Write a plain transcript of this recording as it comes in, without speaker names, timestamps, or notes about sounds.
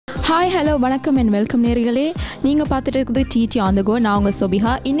Hi hello வணக்கம் and welcome நேர்களே. நீங்கள் பார்த்துட்டு இருக்குது TET On The Go. நான் உங்கள்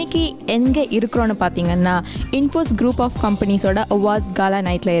சொபிஹா. இன்றைக்கி எங்கே இருக்கிறோன்னு பார்த்தீங்கன்னா இன்ஃபோஸ் குரூப் ஆஃப் கம்பெனிஸோட அவார்ட்ஸ் காலா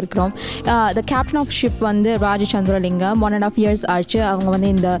நைட்டில் இருக்கிறோம். த கேப்டன் ஆஃப் ஷிப் வந்து ராஜச்சந்திரலிங்கம் 1.5 years ஆச்சு. அவங்க வந்து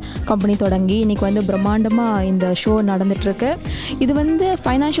இந்த கம்பெனி தொடங்கி இன்றைக்கி வந்து பிரம்மாண்டமாக இந்த ஷோ நடந்துகிட்ருக்கு. இது வந்து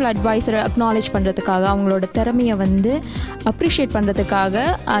ஃபைனான்ஷியல் அட்வைஸரை அக்னாலேஜ் பண்ணுறதுக்காக, அவங்களோட திறமையை வந்து அப்ரிஷியேட் பண்ணுறதுக்காக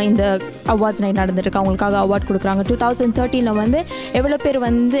இந்த அவார்ட்ஸ் நைட் நடந்துட்டுருக்கு. அவங்களுக்காக அவார்ட் கொடுக்குறாங்க. 2013 வந்து எவ்வளோ பேர்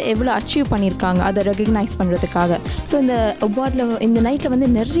வந்து எவ்வளோ அச்சீவ் பண்ணியிருக்காங்க அதை ரெகக்னைஸ் பண்ணுறதுக்காக. ஸோ இந்த அவார்டில் இந்த நைட்டில் வந்து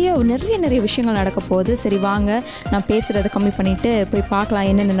நிறைய விஷயங்கள் நடக்க போகுது. சரி வாங்க, நான் பேசுகிறத கம்மி பண்ணிவிட்டு போய்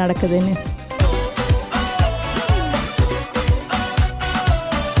பார்க்கலாம் என்னென்ன நடக்குதுன்னு.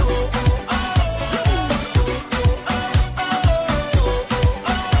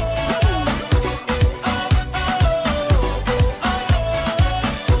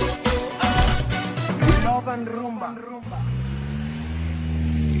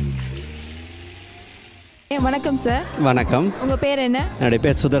 வணக்கம் சார். வணக்கம். உங்கள் பேர் என்ன? என்னுடைய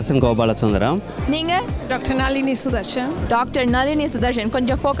பேர் சுதர்சன் கோபாலசுந்தரம். நீங்கள்? டாக்டர் நளினி சுதர்ஷன். டாக்டர் நளினி சுதர்ஷன்.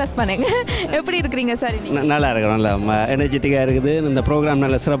 கொஞ்சம் ஃபோக்கஸ் பண்ணுங்க. எப்படி இருக்கிறீங்க சார்? நல்லா இருக்கிறோம், நல்லா எனர்ஜெட்டிக்காக இருக்குது. இந்த ப்ரோக்ராம்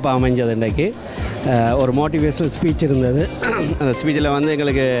நல்ல சிறப்பாக அமைஞ்சது. இன்றைக்கு ஒரு மோட்டிவேஷனல் ஸ்பீச் இருந்தது. அந்த ஸ்பீச்சில் வந்து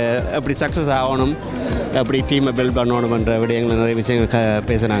எங்களுக்கு எப்படி சக்ஸஸ் ஆகணும், எப்படி டீமை பில்ட் பண்ணணும்ன்ற விடயங்கள் நிறைய விஷயங்கள்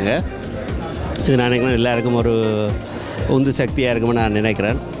பேசுனாங்க. இது நான் நினைக்கிறேன் எல்லாருக்கும் ஒரு உந்து சக்தியாக இருக்கும்னு நான்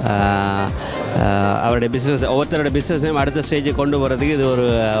நினைக்கிறேன். அவருடைய பிஸ்னஸ், ஒவ்வொருத்தரோட பிஸ்னஸையும் அடுத்த ஸ்டேஜுக்கு கொண்டு போகிறதுக்கு இது ஒரு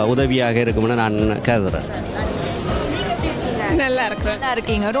உதவியாக இருக்கும்னு நான் கருதுகிறேன். நல்லா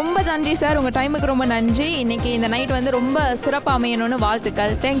இருக்கீங்க. ரொம்ப நன்றி சார், உங்கள் டைமுக்கு ரொம்ப நன்றி. இன்றைக்கி இந்த நைட் வந்து ரொம்ப சிறப்பாக அமையணும்னு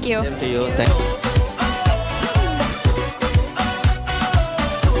வாழ்த்துக்கள். தேங்க்யூ.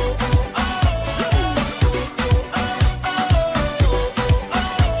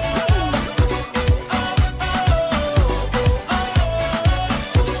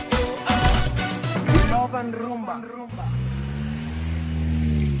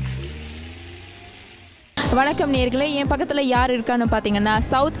 வணக்கம் நேர்களே. என் பக்கத்தில் யார் இருக்கான்னு பார்த்தீங்கன்னா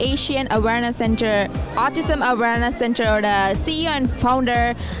south Asian awareness centre, autism awareness சென்டரோட CEO and founder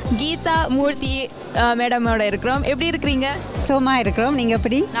Geetha மூர்த்தி மேடமோட இருக்கிறோம். எப்படி இருக்கிறீங்க? சோமா இருக்கிறோம். நீங்கள்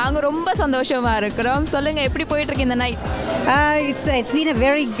எப்படி? நாங்கள் ரொம்ப சந்தோஷமாக இருக்கிறோம். சொல்லுங்கள், எப்படி போயிட்டுருக்கு இந்த night? It's been a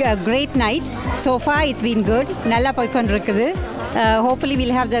very great night. So far it's been good. நல்லா போய்க்கொண்டு இருக்குது. Hopefully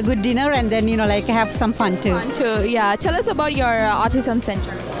we'll have the good dinner and then have some fun too. Yeah, tell us about your autism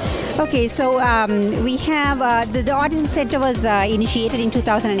center. Okay, so we have the Autism Center was initiated in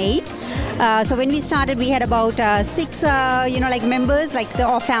 2008. So when we started, we had about 6 members,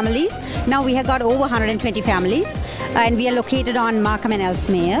 or families. Now we have got over 120 families, and we are located on Markham and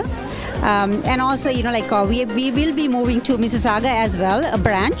Ellesmere. And also, we will be moving to Mississauga as well, a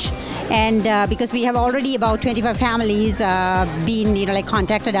branch. And because we have already about 25 families been,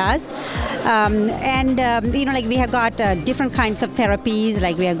 contacted us. We have got different kinds of therapies.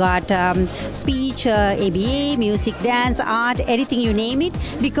 We have got speech, ABA, music, dance, art, anything you name it,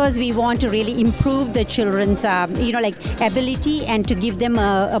 because we want to really improve the children's, ability and to give them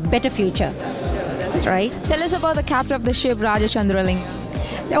a better future. Right? Tell us about the captain of the ship, Rajachandralingam.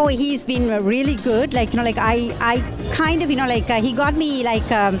 Oh, he's been really good. I kind of, he got me,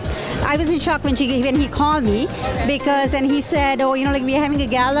 I was in shock when he called me, because, and he said, oh, we're having a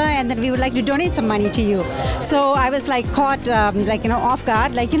gala and then we would like to donate some money to you. So I was caught, off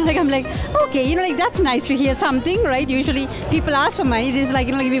guard, I'm like, okay, that's nice to hear something, right? Usually people ask for money. This is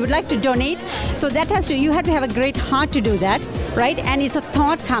we would like to donate. So that you have to have a great heart to do that, right? And it's a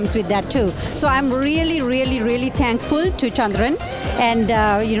thought comes with that too. So I'm really, really, really thankful to Chandran, and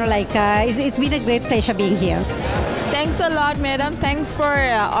it's been a great pleasure being here. Thanks a lot, madam. Thanks for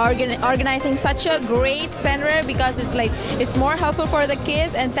organizing such a great center, because it's more helpful for the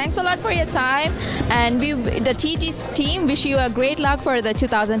kids. And thanks a lot for your time. And the TET team wish you a great luck for the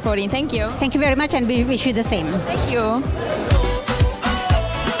 2014. Thank you. Thank you very much, and we wish you the same. Thank you.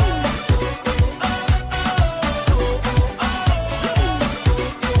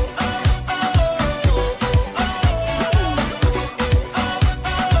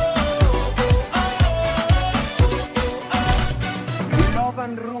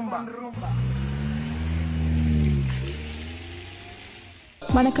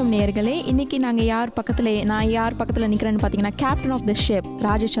 வணக்கம் நேயர்களே. இன்றைக்கி நான் யார் பக்கத்தில் நிற்கிறேன்னு பார்த்தீங்கன்னா captain of the ship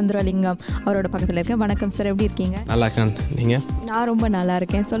ராஜச்சந்திரலிங்கம் அவரோட பக்கத்தில் இருக்கேன். வணக்கம் சார், எப்படி இருக்கீங்க? நல்லா இருக்கேன். நீங்கள்? நான் ரொம்ப நல்லா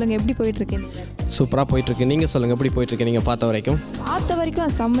இருக்கேன். சொல்லுங்கள், எப்படி போயிட்டுருக்கேன்? சூப்பராக போயிட்டுருக்கு. நீங்கள் சொல்லுங்கள், எப்படி போயிட்டுருக்கு நீங்கள் பார்த்த வரைக்கும்?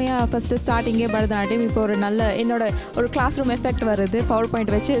 செம்மையாக. ஃபஸ்ட்டு ஸ்டார்டிங்கே பரதநாட்டியம், இப்போ ஒரு நல்ல என்னோட ஒரு கிளாஸ் ரூம் எஃபெக்ட் வருது. பவர்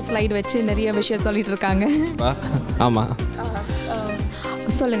பாயிண்ட் வச்சு ஸ்லைட் வச்சு நிறைய விஷயம் சொல்லிட்டு இருக்காங்க. ஆமாம்.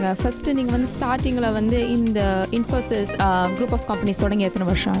 சொல்லுங்கள், ஃபஸ்ட்டு நீங்கள் வந்து ஸ்டார்டிங்கில் வந்து இந்த இன்ஃபோசிஸ் குரூப் ஆஃப் கம்பெனிஸ் தொடங்கி எத்தனை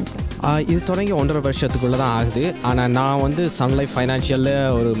வருஷம் ஆகுது? இது தொடங்கி 1.5 வருஷத்துக்குள்ளே தான் ஆகுது. ஆனால் நான் வந்து சன் லைஃப் ஃபைனான்ஷியலில்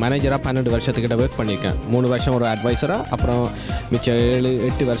ஒரு மேனேஜராக 12 வருஷத்துக்கிட்ட ஒர்க் பண்ணியிருக்கேன். 3 வருஷம் ஒரு அட்வைசராக, அப்புறம் மிச்சம்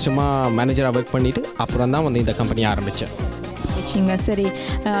 7-8 வருஷமாக மேனேஜராக ஒர்க் பண்ணிவிட்டு அப்புறம் தான் வந்து இந்த கம்பெனியை ஆரம்பித்தேன். வச்சிங்க. சரி,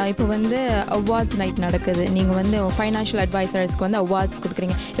 இப்போ வந்து அவார்ட்ஸ் நைட் நடக்குது. நீங்கள் வந்து ஃபைனான்ஷியல் அட்வைசர்ஸ்க்கு வந்து அவார்ட்ஸ்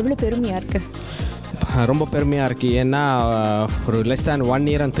கொடுக்குறீங்க. எவ்வளோ பெருமையாக இருக்குது? ரொம்ப பெருமையாக இருக்குது. ஏன்னா ஒரு லெஸ் தேன் 1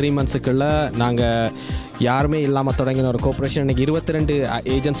 year and 3 monthsக்குள்ளே நாங்கள் யாருமே இல்லாமல் தொடங்கின ஒரு கோஆப்ரேஷன் இன்றைக்கி 22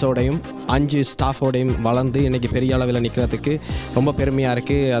 ஏஜென்ட்ஸோடையும் 5 ஸ்டாஃபோடையும் வளர்ந்து இன்றைக்கி பெரிய அளவில் நிற்கிறதுக்கு ரொம்ப பெருமையாக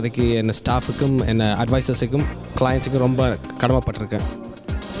இருக்குது. அதுக்கு என்ன ஸ்டாஃபுக்கும் என்ன அட்வைசர்ஸுக்கும் கிளைண்ட்ஸுக்கும் ரொம்ப கடமைப்பட்டிருக்கேன்.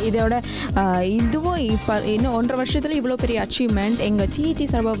 இதோட இதுவும் இப்போ இன்னும் 1.5 வருஷத்தில் இவ்வளோ பெரிய அச்சீவ்மெண்ட். எங்கள் டிஇடி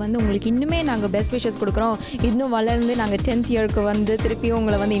சார்பாக வந்து உங்களுக்கு இன்னுமே நாங்கள் பெஸ்ட் விஷஸ் கொடுக்குறோம். இன்னும் வளர்ந்து நாங்கள் 10th இயருக்கு வந்து திருப்பியும்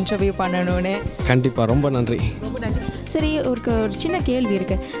உங்களை வந்து இன்டர்வியூ பண்ணணும்னு. கண்டிப்பாக ரொம்ப நன்றி. ரொம்ப நன்றி. சரி, ஒரு சின்ன கேள்வி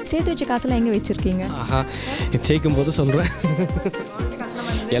இருக்குது. சேர்த்து வச்ச காசெல்லாம் எங்கே வச்சுருக்கீங்க? ஜெயிக்கும் போது சொல்கிறேன்.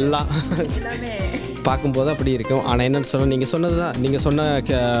 எல்லாம் பார்க்கும்போது அப்படி இருக்கும். ஆனால் என்னென்னு சொன்னால் நீங்கள்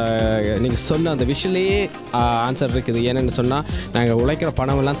சொன்ன அந்த விஷயத்துலேயே ஆன்சர் இருக்குது. ஏன்னு சொன்னால் நாங்கள் உழைக்கிற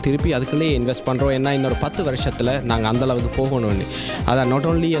பணமெல்லாம் திருப்பி அதுக்குள்ளேயே இன்வெஸ்ட் பண்ணுறோம். ஏன்னா இன்னொரு 10 வருஷத்தில் நாங்கள் அந்தளவுக்கு போகணும்னு. அதான் நாட்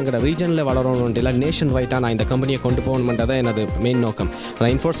ஓன்லி எங்களோட ரீஜனில் வளரணும்னு இல்லை, நேஷன் வைட்டாக நான் இந்த கம்பெனியை கொண்டு போகணுன்றதை எனது மெயின் நோக்கம்.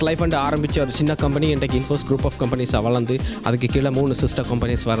 அதான் இன்ஃபோர்ஸ் லைஃப் ஆரம்பித்த ஒரு சின்ன கம்பெனி இன்றைக்கு இன்ஃபோர்ஸ் குரூப் ஆஃப் கம்பெனிஸாக வளர்ந்து அதுக்கு கீழே 3 சிஸ்டர்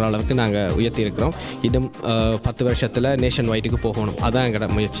கம்பெனிஸ் வர அளவுக்கு நாங்கள் உயர்த்தியிருக்கிறோம். இன்னும் 10 வருஷத்தில் நேஷன் வைட்டுக்கு போகணும். அதான் எங்களோட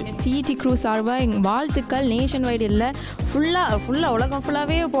முயற்சி. டிஇடி க்ரூ சார்பாக எங்கள் வாழ்த்துக்கள். நேஷன் வைடு இல்லை, ஃபுல்லாக உலகம்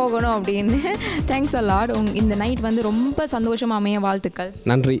ஃபுல்லாகவே போகணும் அப்படின்னு. Thanks a lot. இந்த நைட் வந்து ரொம்ப சந்தோஷமாக அமைய வாழ்த்துக்கள்.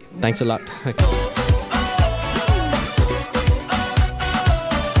 நன்றி. Thanks a lot.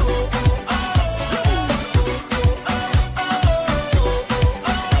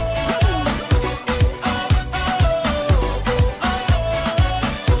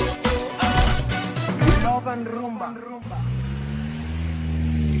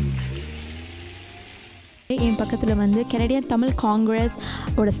 என் பக்கத்தில் வந்து கனடியன் தமிழ் காங்கிரஸ்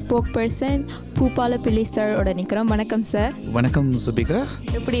ஓட ஸ்போக் பர்சன் பூபால பிள்ளை சாரோட நிற்கிறோம். வணக்கம் சார். வணக்கம் சுபிகா.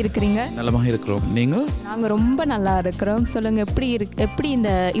 எப்படி இருக்கிறீங்க? நலமாக இருக்கிறோம். நீங்கள்? நாங்கள் ரொம்ப நல்லா இருக்கிறோம். சொல்லுங்கள், எப்படி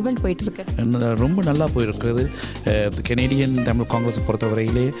இந்த ஈவெண்ட் போயிட்டுருக்கு? ரொம்ப நல்லா போயிருக்கிறது. கனேடியன் தமிழ் காங்கிரஸை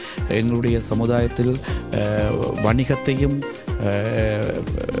பொறுத்தவரையிலே எங்களுடைய சமுதாயத்தில் வணிகத்தையும்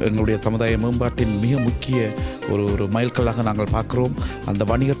எங்களுடைய சமுதாய மேம்பாட்டின் மிக முக்கிய ஒரு மைல்கல்லாக நாங்கள் பார்க்குறோம். அந்த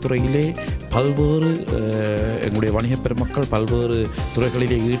வணிகத்துறையிலே பல்வேறு எங்களுடைய வணிக பெருமக்கள் பல்வேறு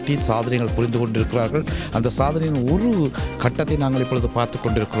துறைகளிலே ஈட்டி சாதனைகள் புரிந்து கொண்டிருக்கிறார்கள். அந்த சாதனையின் ஒரு கட்டத்தை நாங்கள் இப்பொழுது பார்த்து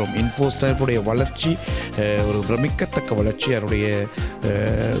கொண்டிருக்கிறோம். இன்ஃபோர்ஸ் லைஃபுடைய வளர்ச்சி ஒரு பிரமிக்கத்தக்க வளர்ச்சி. அவருடைய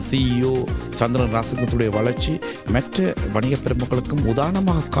சிஇஓ சந்திரன் ராசகத்துடைய வளர்ச்சி மற்ற வணிக பெருமக்களுக்கும்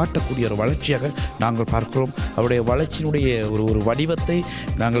உதாரணமாக காட்டக்கூடிய ஒரு வளர்ச்சியாக நாங்கள் பார்க்கிறோம். அவருடைய வளர்ச்சியினுடைய ஒரு வடிவத்தை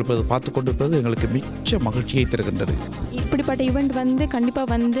நாங்கள் இப்போது பார்த்து கொண்டிருப்பது எங்களுக்கு மிச்ச மகிழ்ச்சியை தருகின்றது. இப்படிப்பட்ட ஈவெண்ட் வந்து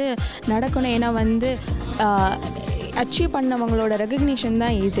கண்டிப்பாக வந்து நடக்கணும். ஏன்னா வந்து அச்சீவ் பண்ணவங்களோட ரெகக்னிஷன்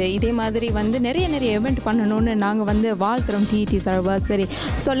தான் இதே மாதிரி வந்து நிறைய ஈவெண்ட் பண்ணணும்னு நாங்கள் வந்து வாழ்த்துறோம் டிஇடி சார்பாக. சரி,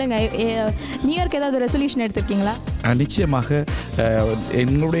 சொல்லுங்கள், நியூ இயர்க்கு ஏதாவது ரெசல்யூஷன் எடுத்திருக்கீங்களா? நிச்சயமாக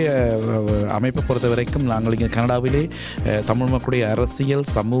எங்களுடைய அமைப்பை பொறுத்த வரைக்கும் நாங்கள் இங்கே கனடாவிலே தமிழ் மக்களுடைய அரசியல்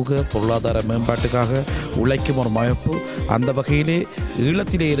சமூக பொருளாதார மேம்பாட்டுக்காக உழைக்கும் ஒரு அமைப்பு. அந்த வகையிலே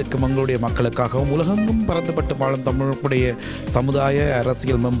ஈழத்திலே இருக்கும் எங்களுடைய மக்களுக்காகவும் உலகெங்கும் பறந்துபட்டு வாழும் தமிழுடைய சமுதாய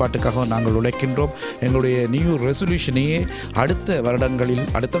அரசியல் மேம்பாட்டுக்காகவும் நாங்கள் உழைக்கின்றோம். எங்களுடைய நியூ ரெசல்யூஷனையே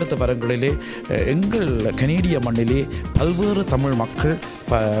அடுத்தடுத்த வருடங்களிலே எங்கள் கனேடிய மண்ணிலே பல்வேறு தமிழ் மக்கள்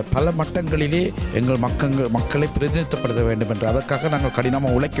பல மட்டங்களிலே எங்கள் மக்களை பிரதிநிதித்துவப்படுத்த வேண்டும் என்று, அதற்காக நாங்கள்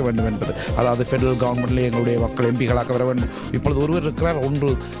கடினமாக உழைக்க வேண்டும் என்பது. அதாவது ஃபெடரல் கவர்மெண்ட்லேயே எங்களுடைய மக்கள் எம்பிகளாக வர வேண்டும். இப்பொழுது ஒருவர் இருக்கிறார், 1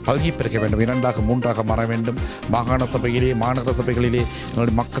 பல்கி பிரிக்க வேண்டும், 2ஆக 3ஆக மாற வேண்டும். மாகாண சபையிலே மாநகர சபைகளிலே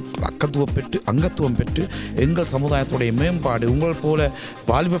எங்களுடைய மக்கள் அங்கத்துவம் பெற்று எங்கள் சமுதாயத்துடைய மேம்பாடு, உங்கள் போல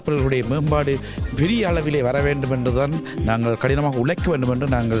வாலிபர்களுடைய மேம்பாடு பெரிய அளவிலே வர வேண்டும் என்றுதான் நாங்கள் கடினமாக உழைக்க வேண்டும் என்று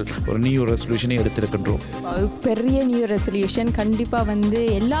நாங்கள் ஒரு நியூ ரெசல்யூஷனை எடுத்திருக்கின்றோம். பெரிய நியூ ரெசல்யூஷன். கண்டிப்பாக வந்து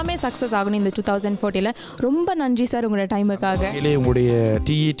எல்லாமே சக்ஸஸ் ஆகணும் இந்த 2040. ரொம்ப நன்றி சார் உங்களோட டைமுக்காக. உங்களுடைய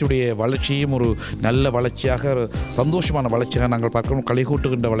டிஇடியுடைய வளர்ச்சியும் ஒரு நல்ல வளர்ச்சியாக, ஒரு சந்தோஷமான வளர்ச்சியாக நாங்கள் பார்க்கிறோம்.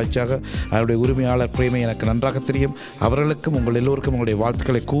 களிகூட்டுகின்ற வளர்ச்சியாக அவருடைய உரிமையாளர் பிரேமை எனக்கு நன்றாக தெரியும். அவர்களுக்கும் உங்கள் எல்லோருக்கும் உங்களுடைய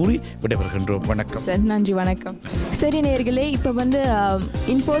வாழ்த்துக்களை கூறி விடைபெறுகின்றோம். வணக்கம் சார். நன்றி, வணக்கம். சரி நேயர்களே, இப்போ வந்து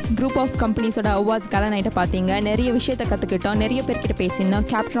இன்ஃபோர்ஸ் குரூப் ஆஃப் கம்பெனிஸோட அவார்ட்ஸ் கலா நைட்டை பார்த்தீங்க. நிறைய விஷயத்தை கற்றுக்கிட்டோம், நிறைய பேர்கிட்ட பேசினோம்.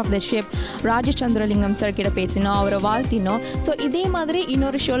 Captain of the ship Rajesh Chandralingam sir கிட்ட பேசினோம், அவரை வாழ்த்தினோம். ஸோ இதே மாதிரி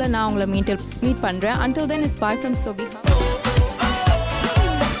இன்னொரு ஷோவில் நான் உங்களை மீட் பண்ணுறேன். Until then, it's bye from Sobiha.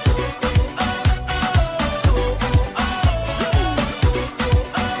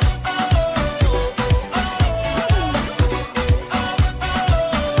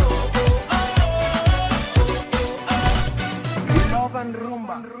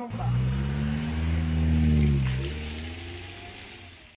 ரொம்ப